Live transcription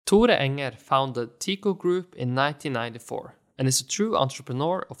Tore Enger founded Teco Group in 1994 and is a true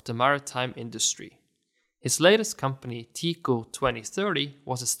entrepreneur of the maritime industry. His latest company, Teco 2030,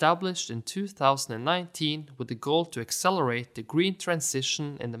 was established in 2019 with the goal to accelerate the green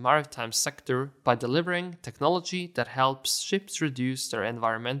transition in the maritime sector by delivering technology that helps ships reduce their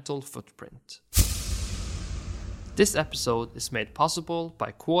environmental footprint. This episode is made possible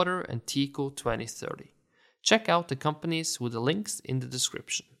by Quarter and Teco 2030. Check out the companies with the links in the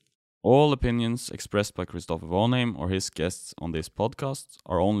description. All opinions expressed by Christopher Vonheim or his guests on this podcast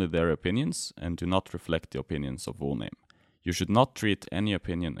are only their opinions and do not reflect the opinions of Vonheim. You should not treat any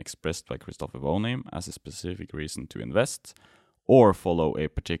opinion expressed by Christopher Vonheim as a specific reason to invest or follow a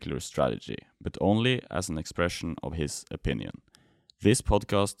particular strategy, but only as an expression of his opinion. This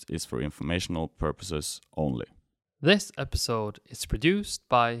podcast is for informational purposes only. This episode is produced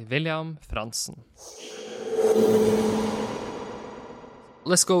by William Franzen.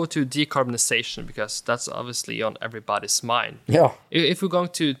 Let's go to decarbonization because that's obviously on everybody's mind. Yeah. If we're going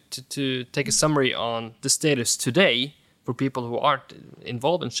to take a summary on the status today for people who aren't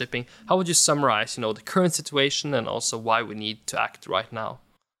involved in shipping, how would you summarize, the current situation and also why we need to act right now?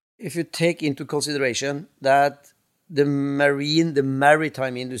 If you take into consideration that the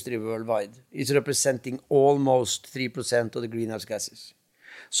maritime industry worldwide is representing almost 3% of the greenhouse gases.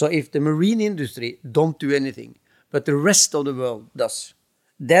 So if the marine industry don't do anything, but the rest of the world does,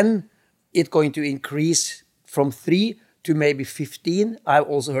 then it's going to increase from 3 to maybe 15. I've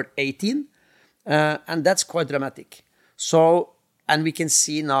also heard 18. And that's quite dramatic. So, and we can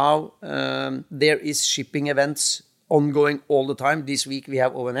see now there is shipping events ongoing all the time. This week we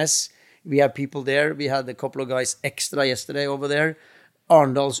have ONS. We have people there. We had a couple of guys extra yesterday over there.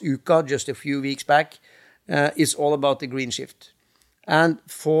 Arendalsuka just a few weeks back. It's all about the green shift. And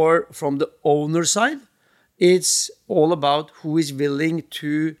from the owner side, it's all about who is willing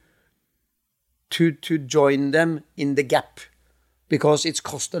to join them in the gap, because it's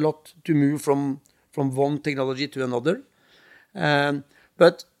cost a lot to move from one technology to another.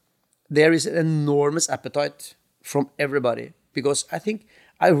 But there is an enormous appetite from everybody, because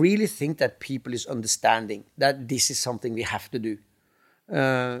I really think that people is understanding that this is something we have to do.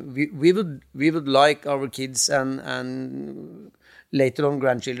 We would like our kids and later on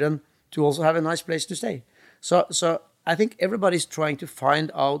grandchildren to also have a nice place to stay. So I think everybody's trying to find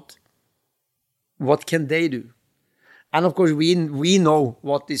out what can they do. And of course, we know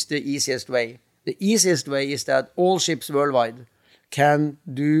what is the easiest way. The easiest way is that all ships worldwide can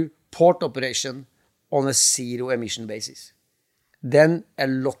do port operation on a zero emission basis. Then a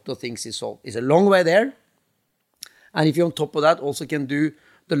lot of things is solved. It's a long way there. And if you on top of that also can do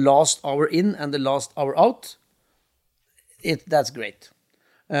the last hour in and the last hour out, that's great.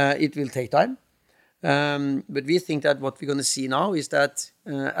 It will take time. But we think that what we're going to see now is that,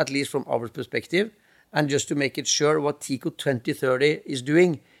 at least from our perspective, and just to make it sure what Teco 2030 is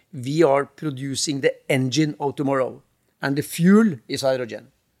doing, we are producing the engine of tomorrow. And the fuel is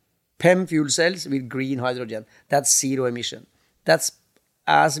hydrogen. PEM fuel cells with green hydrogen. That's zero emission. That's,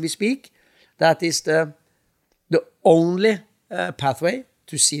 as we speak, that is the only pathway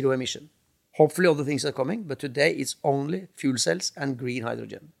to zero emission. Hopefully other things are coming, but today it's only fuel cells and green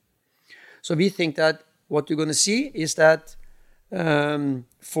hydrogen. So we think that what you're going to see is that,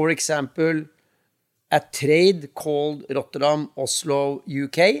 for example, a trade called Rotterdam, Oslo,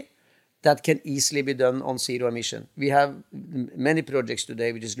 UK, that can easily be done on zero emission. We have many projects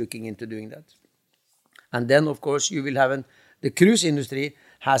today which is looking into doing that. And then, of course, you will have the cruise industry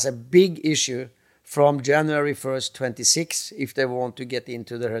has a big issue from January 1st, 26, if they want to get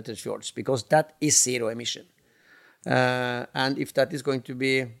into the heritage fjords, because that is zero emission. And if that is going to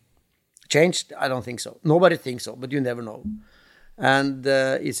be changed, I don't think so. Nobody thinks so, but you never know. And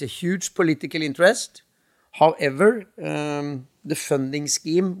it's a huge political interest. However, the funding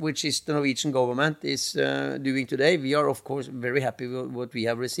scheme, which is the Norwegian government is doing today, we are, of course, very happy with what we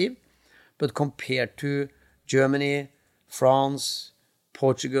have received. But compared to Germany, France,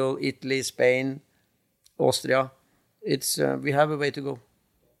 Portugal, Italy, Spain, Austria, we have a way to go.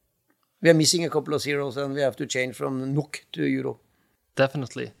 We are missing a couple of zeros and we have to change from NOK to euro.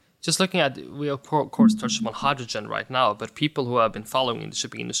 Definitely. Just looking at, we of course touched on hydrogen right now, but people who have been following the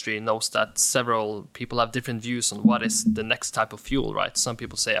shipping industry knows that several people have different views on what is the next type of fuel, right? Some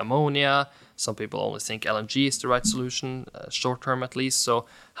people say ammonia, some people only think LNG is the right solution, short term at least. So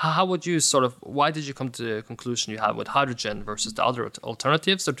how would you why did you come to the conclusion you have with hydrogen versus the other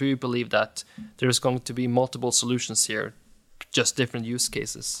alternatives? Or do you believe that there's going to be multiple solutions here, just different use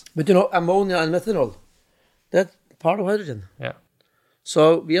cases? But ammonia and methanol, that's part of hydrogen. Yeah.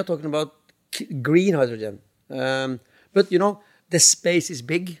 So we are talking about green hydrogen. But the space is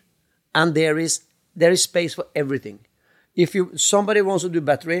big, and there is space for everything. If somebody wants to do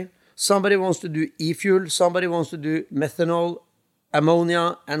battery, somebody wants to do e-fuel, somebody wants to do methanol,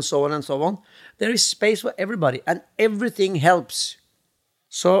 ammonia, and so on and so on. There is space for everybody, and everything helps.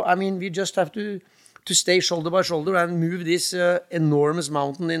 So, I mean, we just have to stay shoulder by shoulder and move this enormous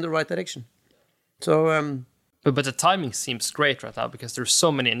mountain in the right direction. So, but the timing seems great right now because there's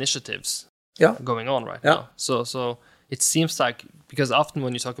so many initiatives going on right now. So it seems like, because often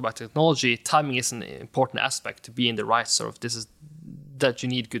when you talk about technology, timing is an important aspect to be in the right sort of, that you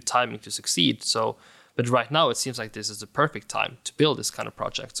need good timing to succeed. So, but right now it seems like this is the perfect time to build this kind of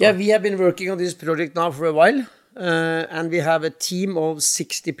project. So, yeah, we have been working on this project now for a while. And we have a team of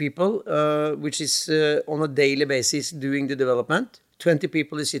 60 people, which is on a daily basis doing the development. 20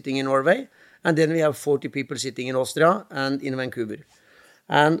 people is sitting in Norway. And then we have 40 people sitting in Austria and in Vancouver.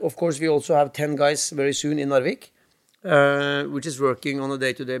 And of course, we also have 10 guys very soon in Narvik, which is working on a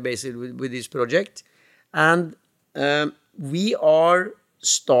day-to-day basis with this project. And we are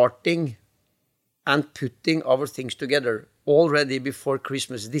starting and putting our things together already before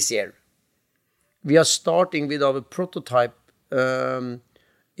Christmas this year. We are starting with our prototype in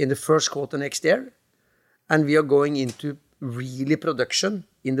the first quarter next year, and we are going into really production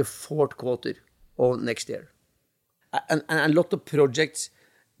in the fourth quarter of next year. And a lot of projects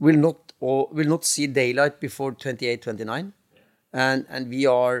will not see daylight before 28, 29, and we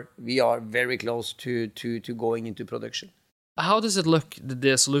are very close to going into production. How does it look,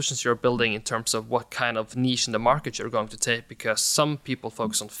 the solutions you're building, in terms of what kind of niche in the market you're going to take? Because some people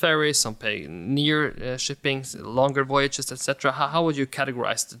focus on ferries, some pay near shipping, longer voyages, etc. How would you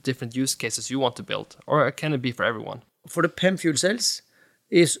categorize the different use cases you want to build? Or can it be for everyone? For the PEM fuel cells,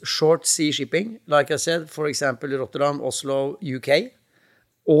 is short sea shipping, like I said, for example, Rotterdam, Oslo, UK,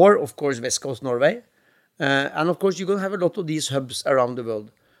 or of course West Coast Norway. And of course, you're going to have a lot of these hubs around the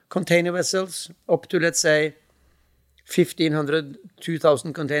world. Container vessels up to, let's say, 1,500,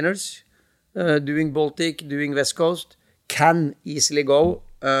 2,000 containers, doing Baltic, doing West Coast, can easily go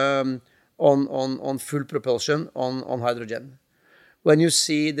on full propulsion on hydrogen. When you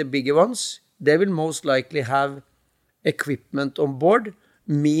see the bigger ones, they will most likely have equipment on board,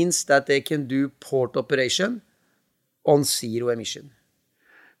 means that they can do port operation on zero emission.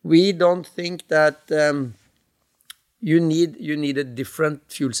 We don't think that you need a different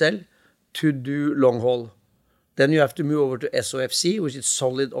fuel cell to do long haul. Then you have to move over to SOFC, which is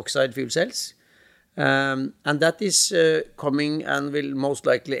solid oxide fuel cells. And that is coming and will most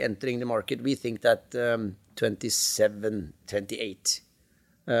likely entering the market. We think that 27, 28.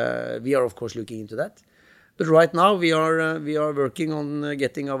 We are, of course, looking into that. But right now, we are working on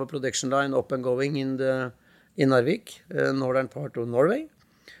getting our production line up and going in Narvik, northern part of Norway.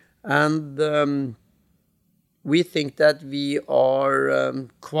 And we think that we are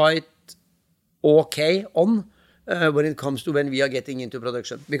quite okay on when it comes to when we are getting into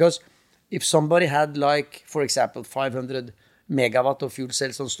production. Because if somebody had, like, for example, 500 megawatt of fuel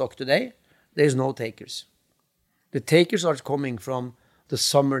cells on stock today, there's no takers. The takers are coming from the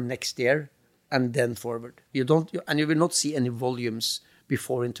summer next year and then forward. You will not see any volumes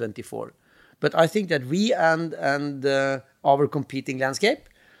before in 24. But I think that we and our competing landscape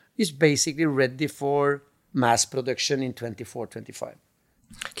is basically ready for mass production in 24, 25.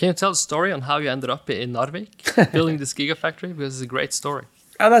 Can you tell a story on how you ended up in Narvik, building this gigafactory? Because it's a great story.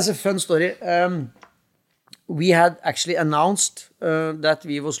 That's a fun story. We had actually announced that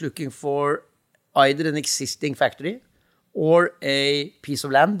we was looking for either an existing factory or a piece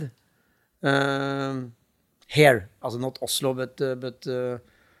of land here, also not Oslo, but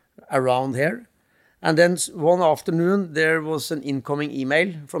around here. And then one afternoon, there was an incoming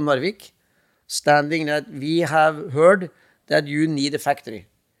email from Narvik standing that we have heard that you need a factory.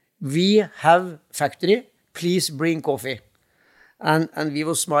 We have factory, please bring coffee. And we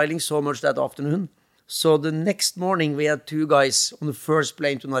were smiling so much that afternoon. So the next morning, we had two guys on the first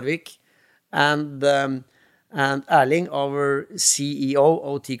plane to Narvik, and Erling, our CEO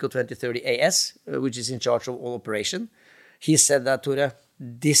of Teco 2030 AS, which is in charge of all operation, he said that, Tore,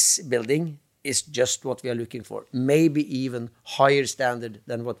 this building is just what we are looking for. Maybe even higher standard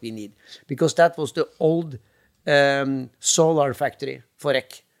than what we need. Because that was the old solar factory for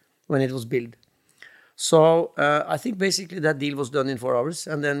REC when it was built. So I think basically that deal was done in 4 hours,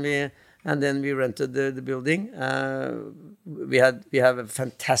 and then we rented the building. We have a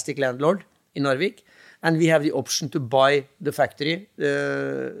fantastic landlord in Narvik, and we have the option to buy the factory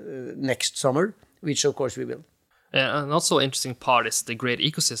next summer, which of course we will. And also an interesting part is the great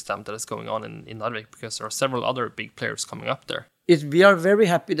ecosystem that is going on in Narvik, because there are several other big players coming up there. we are very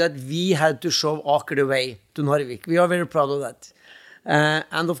happy that we had to show Aker the way to Narvik. We are very proud of that.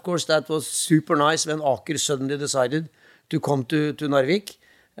 And of course, that was super nice when Aker suddenly decided to come to Narvik.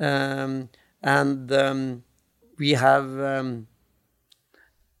 We have,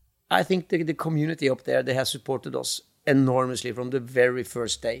 I think the community up there, they have supported us enormously from the very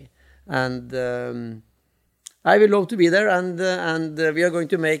first day. And I would love to be there, and we are going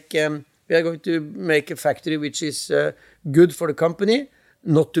to make a factory which is good for the company,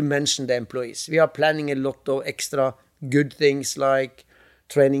 not to mention the employees. We are planning a lot of extra good things like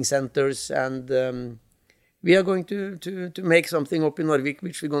training centers, and we are going to make something up in Narvik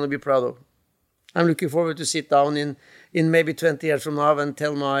which we're going to be proud of. I'm looking forward to sit down in maybe 20 years from now and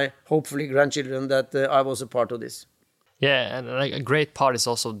tell my hopefully grandchildren that I was a part of this. Yeah, and a great part is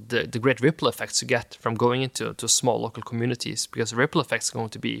also the great ripple effects you get from going into small local communities, because the ripple effects are going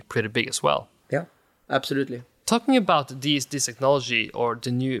to be pretty big as well. Yeah, absolutely. Talking about this technology or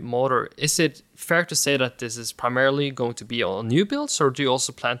the new motor, is it fair to say that this is primarily going to be on new builds, or do you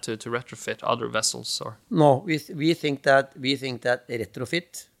also plan to retrofit other vessels? Or no, we think that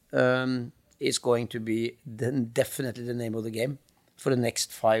retrofit is going to be definitely the name of the game for the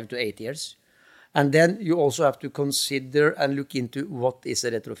next 5 to 8 years. And then you also have to consider and look into what is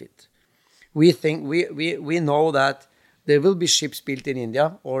a retrofit. We think we know that there will be ships built in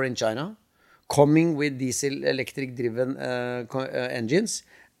India or in China coming with diesel electric driven engines,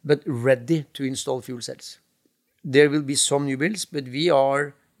 but ready to install fuel cells. There will be some new builds, but we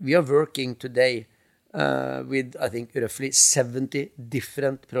are working today with, I think, roughly 70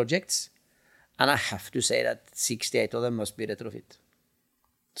 different projects. And I have to say that 68 of them must be retrofit.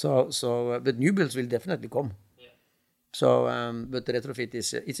 But new builds will definitely come. Yeah. But the retrofit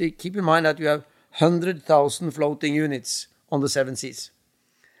is, keep in mind that you have 100,000 floating units on the 7 seas.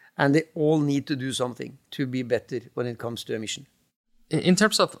 And they all need to do something to be better when it comes to emission. In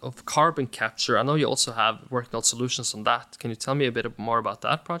terms of carbon capture, I know you also have worked on solutions on that. Can you tell me a bit more about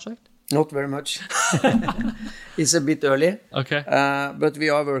that project? Not very much. It's a bit early. Okay. But we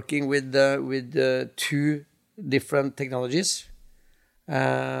are working with 2 different technologies.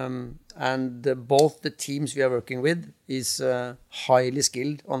 And both the teams we are working with is highly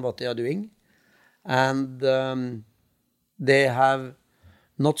skilled on what they are doing. And they have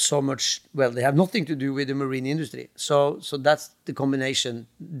not so much, well, they have nothing to do with the marine industry. So that's the combination,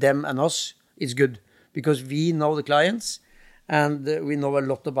 them and us, is good. Because we know the clients, and we know a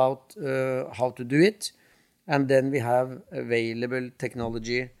lot about how to do it. And then we have available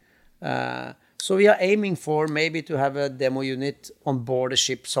technology. So we are aiming for maybe to have a demo unit on board a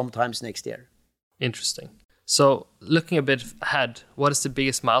ship sometimes next year. Interesting. So looking a bit ahead, what is the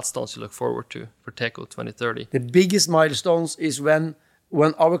biggest milestones you look forward to for TECO 2030? The biggest milestones is when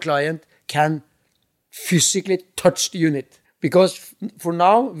our client can physically touch the unit. Because for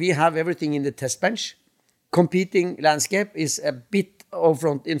now, we have everything in the test bench. Competing landscape is a bit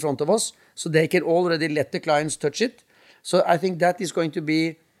in front of us, so they can already let the clients touch it. So I think that is going to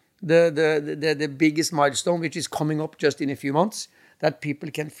be the biggest milestone, which is coming up just in a few months, that people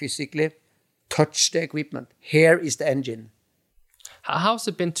can physically touch the equipment. Here is the engine. How has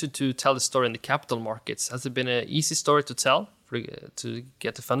it been to tell the story in the capital markets? Has it been an easy story to tell to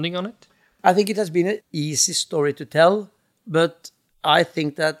get the funding on it? I think it has been an easy story to tell, but I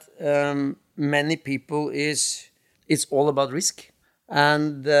think that many people it's all about risk.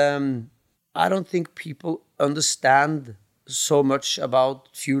 And I don't think people understand so much about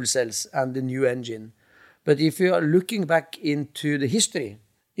fuel cells and the new engine. But if you are looking back into the history,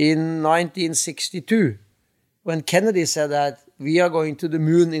 in 1962, when Kennedy said that we are going to the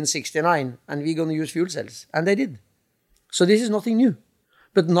moon in 69 and we're going to use fuel cells, and they did. So this is nothing new.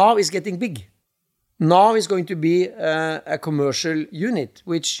 But now it's getting big. Now it's going to be a commercial unit,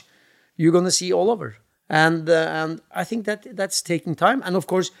 which you're going to see all over. And I think that's taking time. And of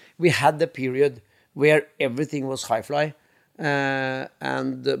course, we had the period where everything was high fly.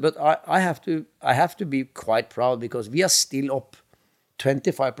 But I have to be quite proud, because we are still up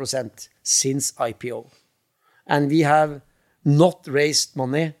 25% since IPO, and we have not raised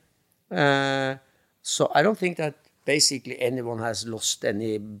money. So I don't think that basically anyone has lost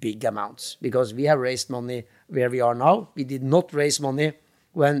any big amounts, because we have raised money where we are now. We did not raise money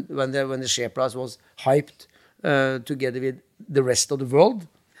when the share price was hyped together with the rest of the world.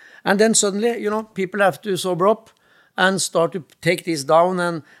 And then suddenly, people have to sober up and start to take this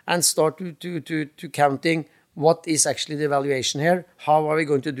down and start to counting what is actually the valuation here. How are we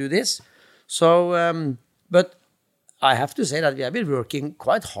going to do this? So, but I have to say that we have been working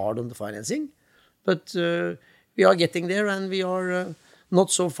quite hard on the financing, but we are getting there, and we are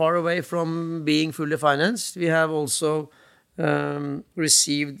not so far away from being fully financed. We have also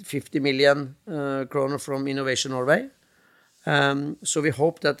received 50 million kroner from Innovation Norway. So we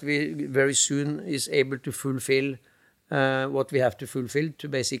hope that we very soon is able to fulfill what we have to fulfill to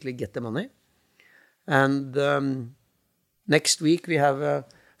basically get the money. And next week we have a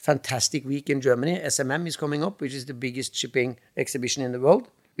fantastic week in Germany. SMM is coming up, which is the biggest shipping exhibition in the world.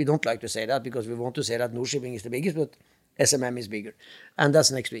 We don't like to say that because we want to say that Nor-Shipping is the biggest, but SMM is bigger. And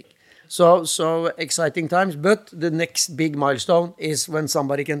that's next week. So exciting times, but the next big milestone is when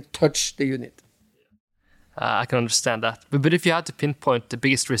somebody can touch the unit. I can understand that. But if you had to pinpoint the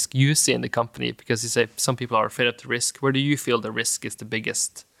biggest risk you see in the company, because you say some people are afraid of the risk, where do you feel the risk is the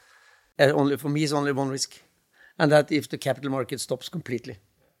biggest? Only for me, it's only one risk. And that if the capital market stops completely.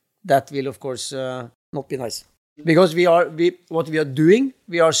 That will, of course, not be nice. Because what we are doing,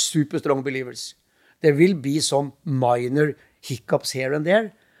 we are super strong believers. There will be some minor hiccups here and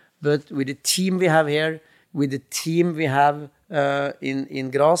there, but with the team we have here, with the team we have in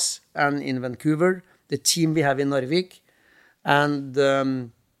Graz and in Vancouver, the team we have in Narvik,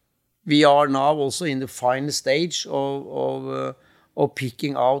 and we are now also in the final stage of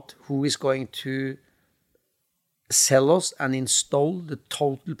picking out who is going to sell us and install the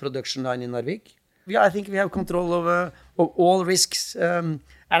total production line in Narvik. I think we have control of all risks, and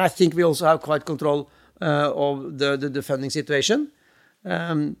I think we also have quite control of the funding situation,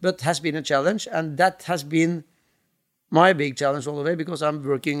 but has been a challenge, and that has been my big challenge all the way because I'm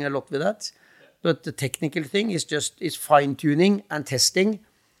working a lot with that. But the technical thing is fine-tuning and testing,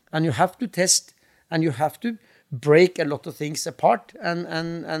 and you have to test and you have to break a lot of things apart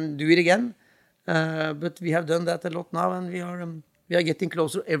and do it again. But we have done that a lot now, and we are getting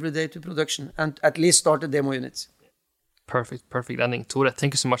closer every day to production and at least start the demo units. Perfect ending. Tore,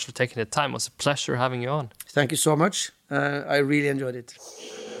 thank you so much for taking the time. It was a pleasure having you on. Thank you so much. I really enjoyed it.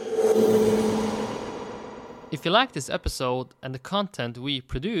 If you like this episode and the content we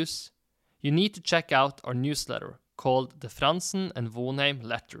produce, you need to check out our newsletter called the Frantzen and Vonheim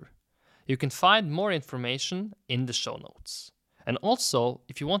Letter. You can find more information in the show notes. And also,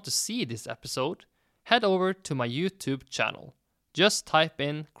 if you want to see this episode, head over to my YouTube channel. Just type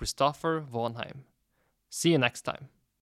in Kristoffer Vonheim. See you next time.